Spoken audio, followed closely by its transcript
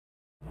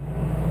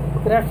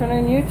Good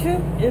afternoon,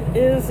 YouTube. It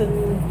is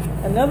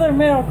another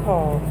mail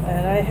call,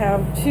 and I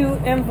have 2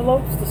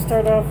 envelopes to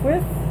start off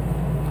with,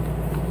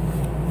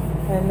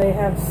 and they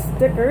have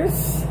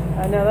stickers.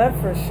 I know that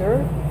for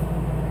sure.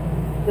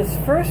 This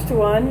first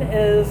one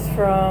is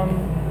from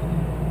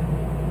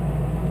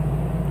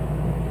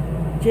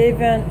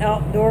JVendt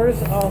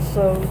Outdoors,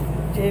 also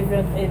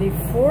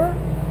JVendt84.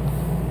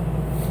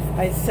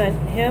 I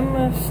sent him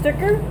a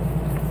sticker.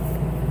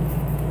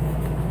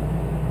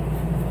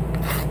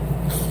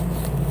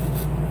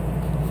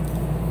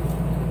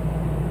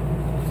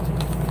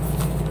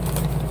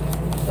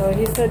 So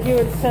he said he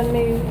would send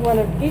me one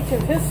of each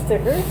of his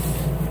stickers.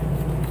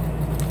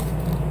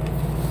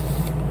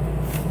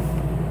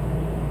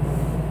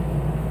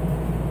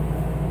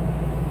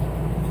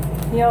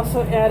 He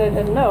also added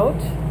a note.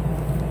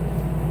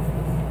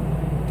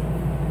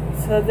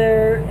 So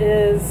there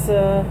is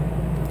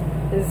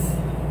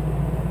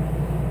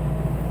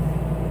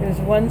there's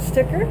one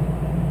sticker,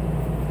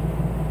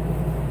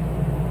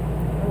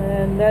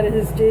 and that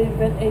is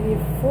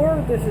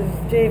JVendt84. This is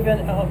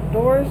JVendt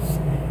Outdoors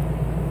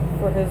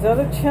for his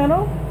other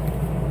channel.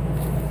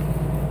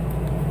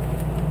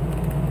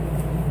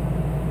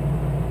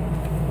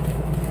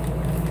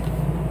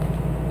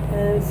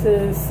 And it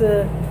says,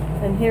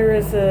 and here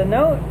is a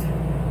note.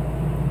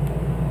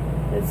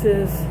 It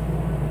says,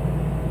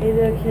 "Hey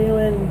there,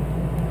 Kaylin.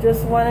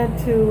 Just wanted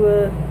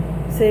to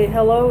say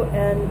hello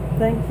and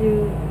thank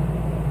you.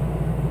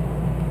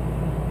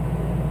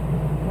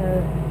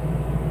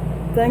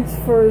 Thanks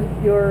for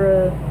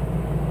your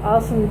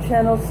awesome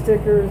channel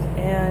stickers,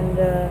 and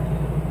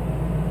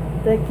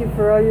thank you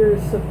for all your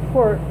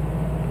support.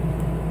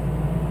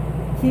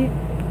 Keep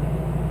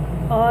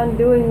on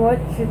doing what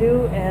you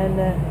do, and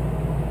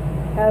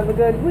have a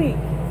good week."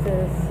 It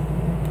says,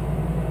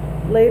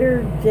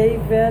 "Later,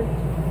 JVendt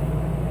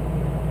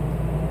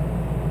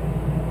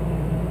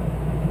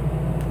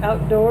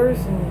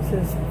Outdoors," and it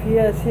says,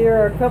 "P.S. Here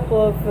are a couple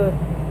of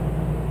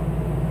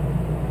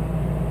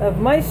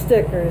my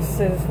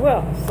stickers as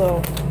well."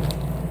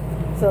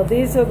 So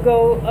these will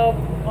go up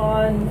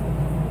on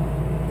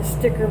the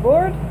sticker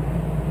board.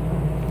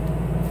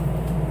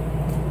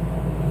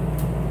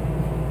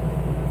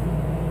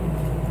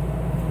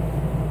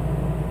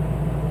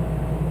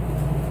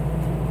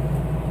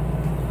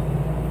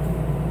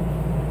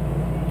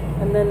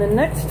 And then the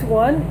next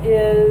one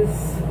is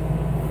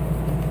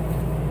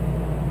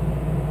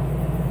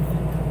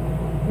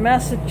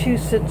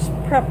Massachussetts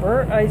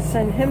Prepper. I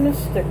sent him a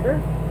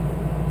sticker.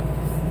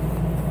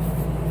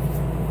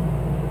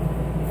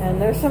 And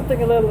there's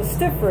something a little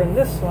stiffer in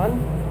this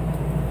one.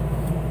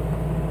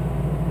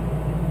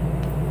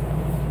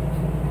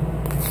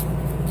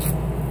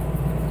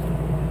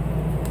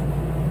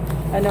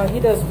 I know he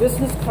does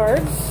business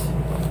cards.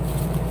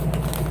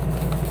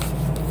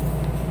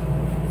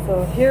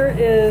 So here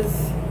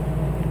is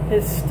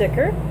his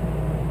sticker.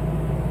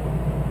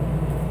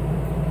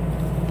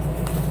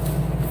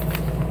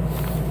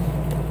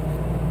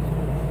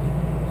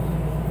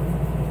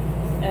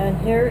 And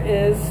here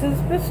is his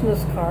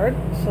business card.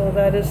 So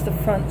that is the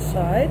front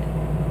side.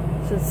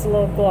 So it's a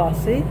little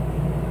glossy.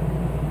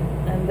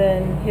 And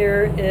then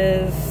here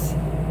is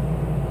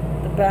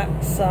the back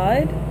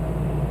side.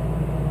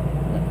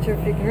 Not sure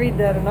if you can read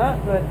that or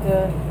not, but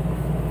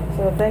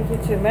so thank you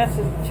to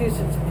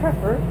Massachussetts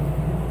Prepper.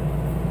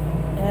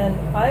 And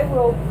I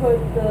will put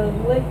the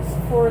links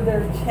for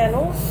their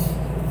channels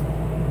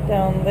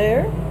down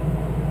there.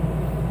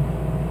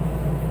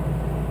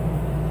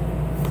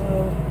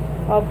 So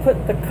I'll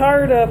put the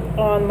card up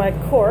on my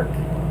cork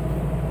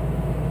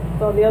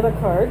with all the other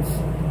cards.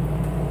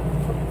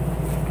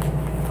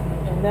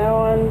 And now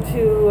on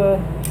to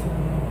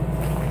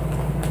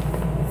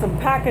some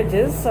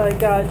packages. So I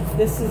got,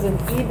 this is an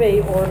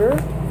eBay order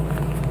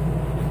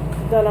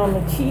done on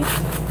the cheap.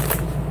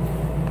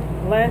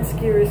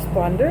 Lansky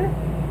responder.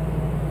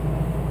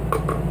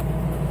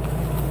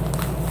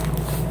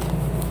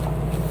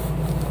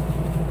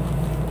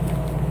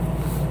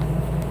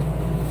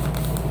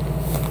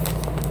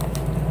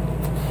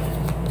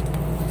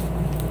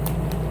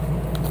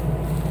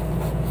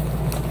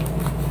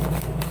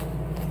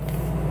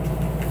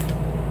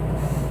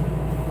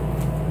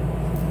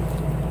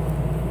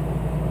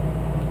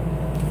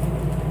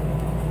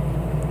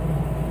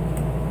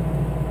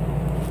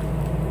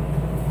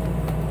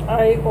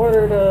 I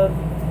ordered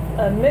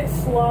a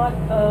mixed lot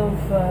of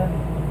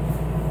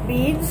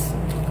beads,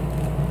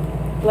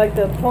 like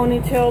the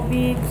ponytail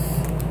beads,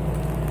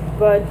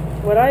 but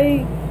what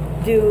I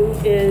do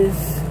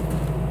is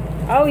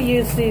I'll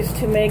use these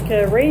to make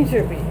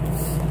ranger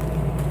beads.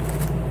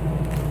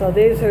 So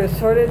these are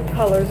assorted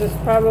colors. There's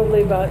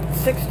probably about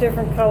 6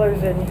 different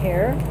colors in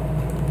here.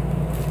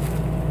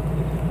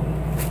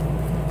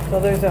 So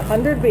there's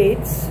 100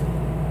 beads.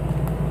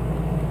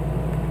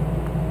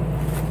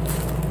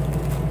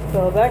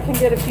 So that can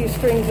get a few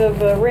strings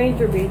of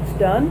ranger beads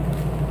done.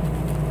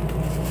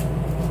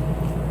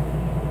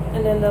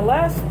 And then the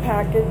last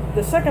packet,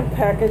 the second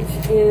package,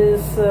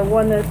 is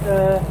one that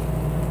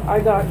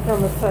I got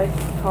from a site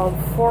called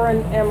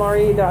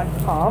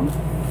foreignmre.com.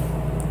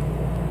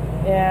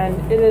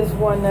 And it is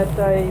one that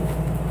I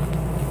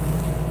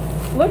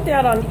looked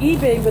at on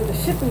eBay, but the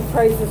shipping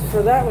prices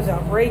for that was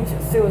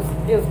outrageous. It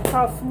was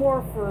cost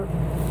more for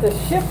the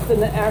ship than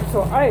the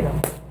actual item.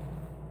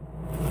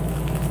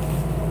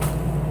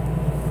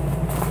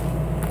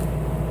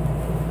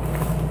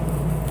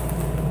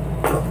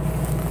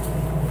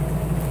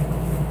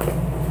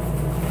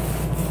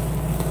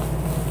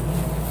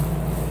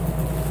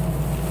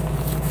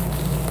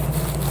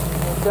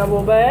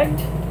 Double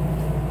bagged,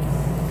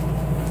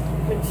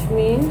 which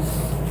means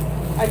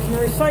I can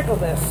recycle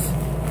this.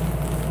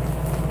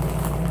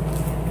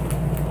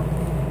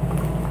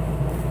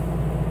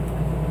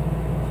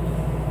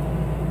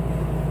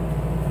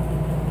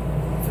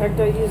 In fact,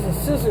 I use the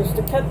scissors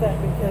to cut that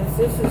because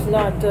this is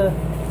not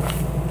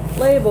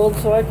labeled,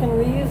 so I can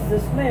reuse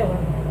this mailer.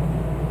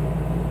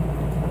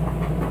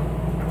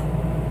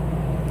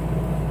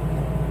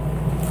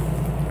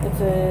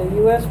 It's a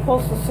U.S.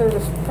 Postal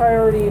Service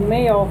Priority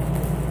Mail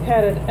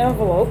padded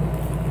envelope.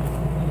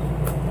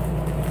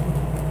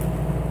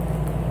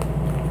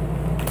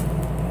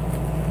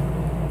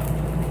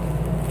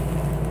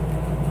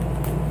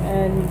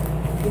 And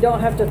you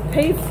don't have to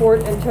pay for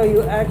it until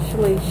you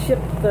actually ship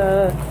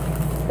the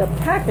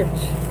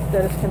package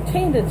that is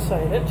contained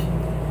inside it.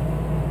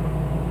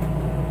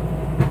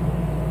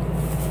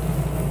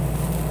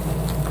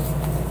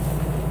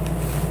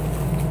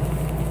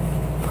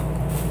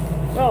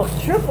 Well,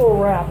 it's triple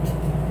wrapped.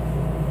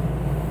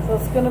 So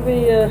it's going to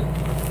be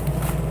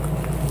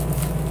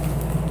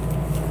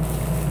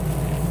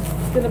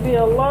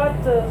a lot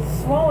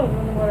smaller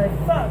than what I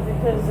thought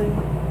because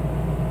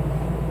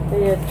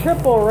they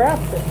triple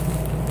wrapped it.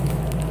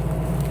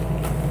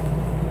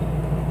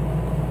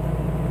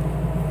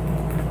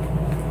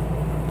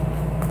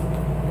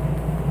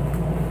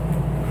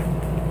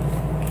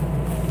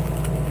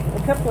 A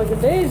couple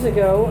of days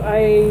ago,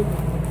 I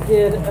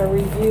did a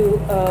review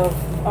of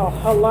a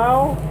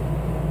halal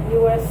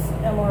U.S.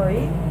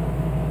 MRE.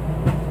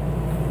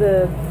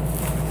 The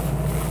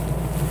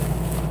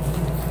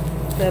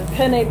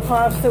penne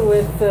pasta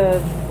with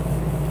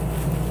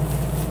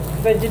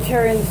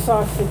vegetarian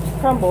sausage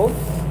crumbles.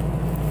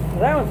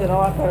 That one's in a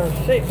lot better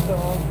shape, so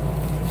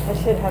I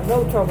should have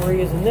no trouble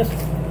reusing this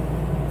one.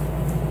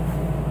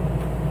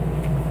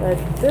 But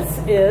this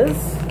is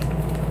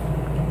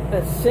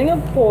a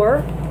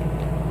Singapore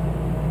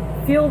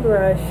field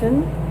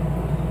ration.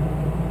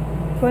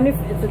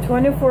 It's a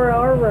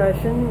 24-hour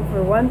ration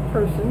for one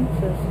person. It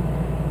says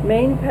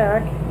main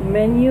pack,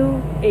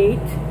 menu 8,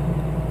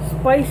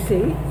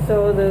 spicy.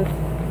 So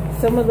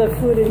some of the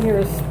food in here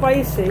is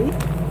spicy,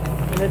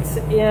 and it's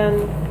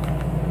in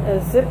a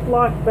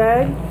Ziploc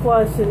bag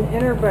plus an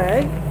inner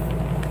bag,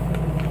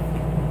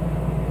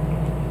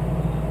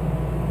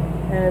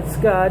 and it's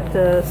got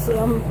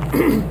some.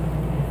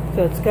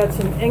 So it's got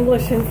some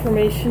English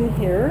information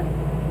here.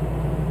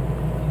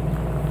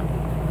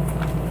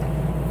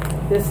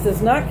 This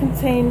does not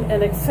contain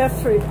an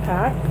accessory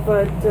pack,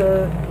 but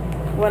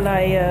when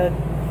I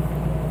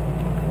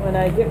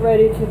get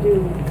ready to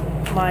do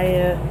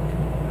my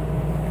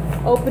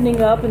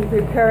opening up and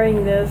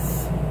preparing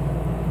this,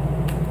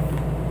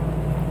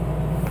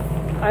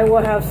 I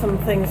will have some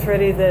things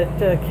ready that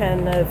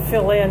can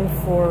fill in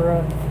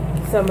for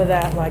some of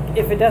that. Like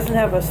if it doesn't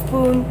have a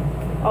spoon,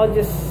 I'll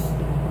just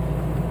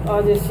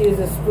use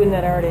a spoon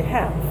that I already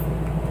have,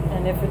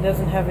 and if it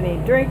doesn't have any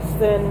drinks,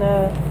 then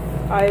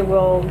I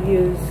will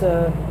use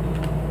a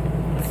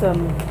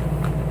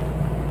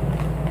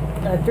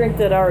drink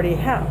that I already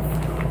have.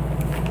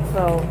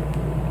 So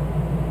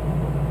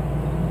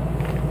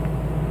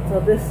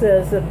this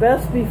says the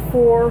best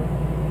before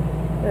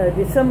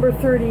December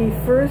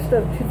 31st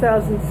of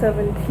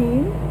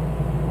 2017.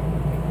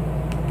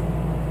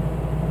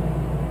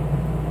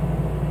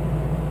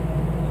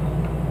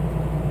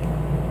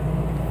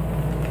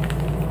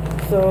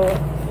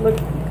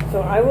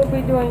 So I will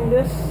be doing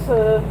this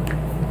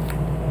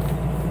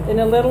in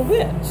a little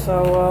bit,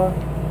 so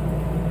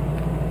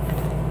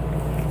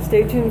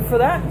stay tuned for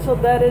that. So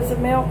that is a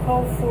mail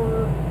call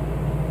for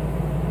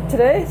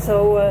today,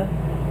 so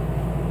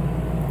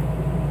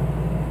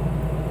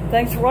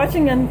thanks for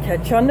watching, and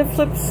catch you on the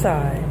flip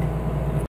side.